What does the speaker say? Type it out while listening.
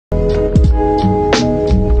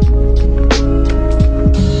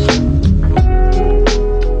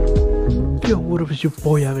Yo, what up, it's your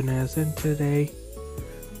boy Evanes, and today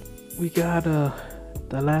we got the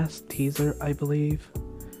last teaser, I believe,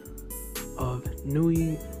 of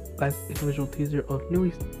last individual teaser of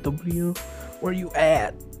NUEST W Where You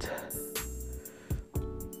At?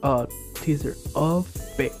 Teaser of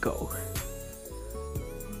Baekho.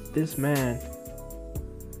 This man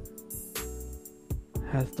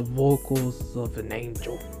has the vocals of an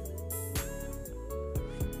angel.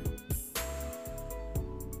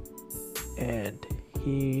 And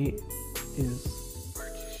his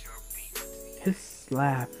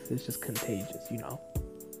laugh is just contagious, you know.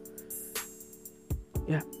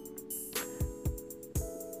 Yeah.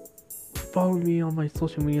 Follow me on my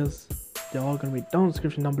social medias. They're all gonna be down in the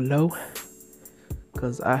description down below.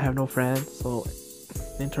 Cause I have no friends, so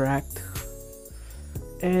interact.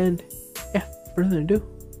 And yeah, further ado,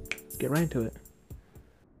 let's get right into it.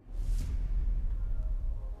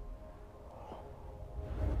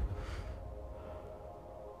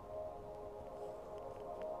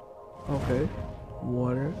 Okay,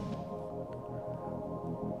 water.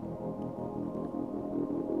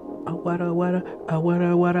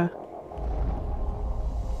 Water.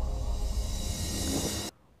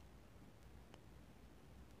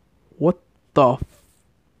 What the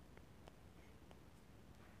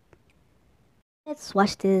Let's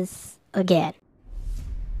watch this again.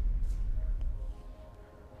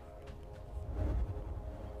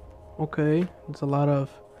 Okay, it's a lot of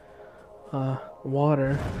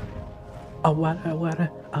water. Water.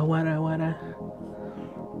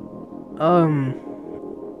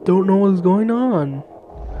 Don't know what's going on,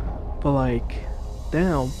 but like,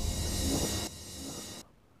 damn,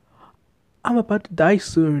 I'm about to die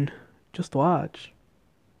soon. Just watch.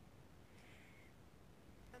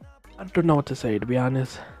 I don't know what to say, to be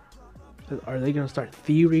honest. Are they gonna start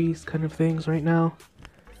theories kind of things right now?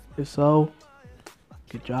 If so,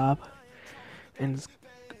 good job. And it's,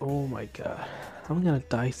 oh my god, I'm gonna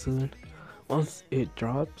die soon. Once it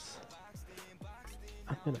drops,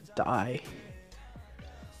 I'm gonna die.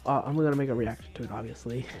 I'm gonna make a reaction to it,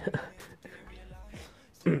 obviously.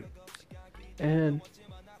 And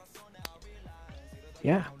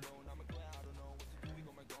yeah,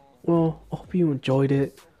 well, I hope you enjoyed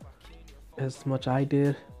it as much I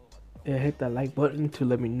did. And hit that like button to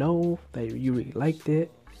let me know that you really liked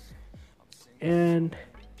it. And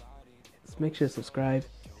just make sure to subscribe,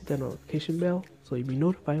 hit that notification bell so you'll be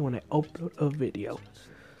notified when I upload a video.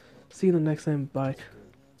 See you in the next time. Bye.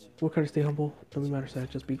 Work hard, stay humble. Don't matter,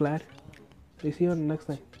 sad. Just be glad. See you on the next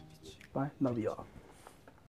time. Bye. Love y'all.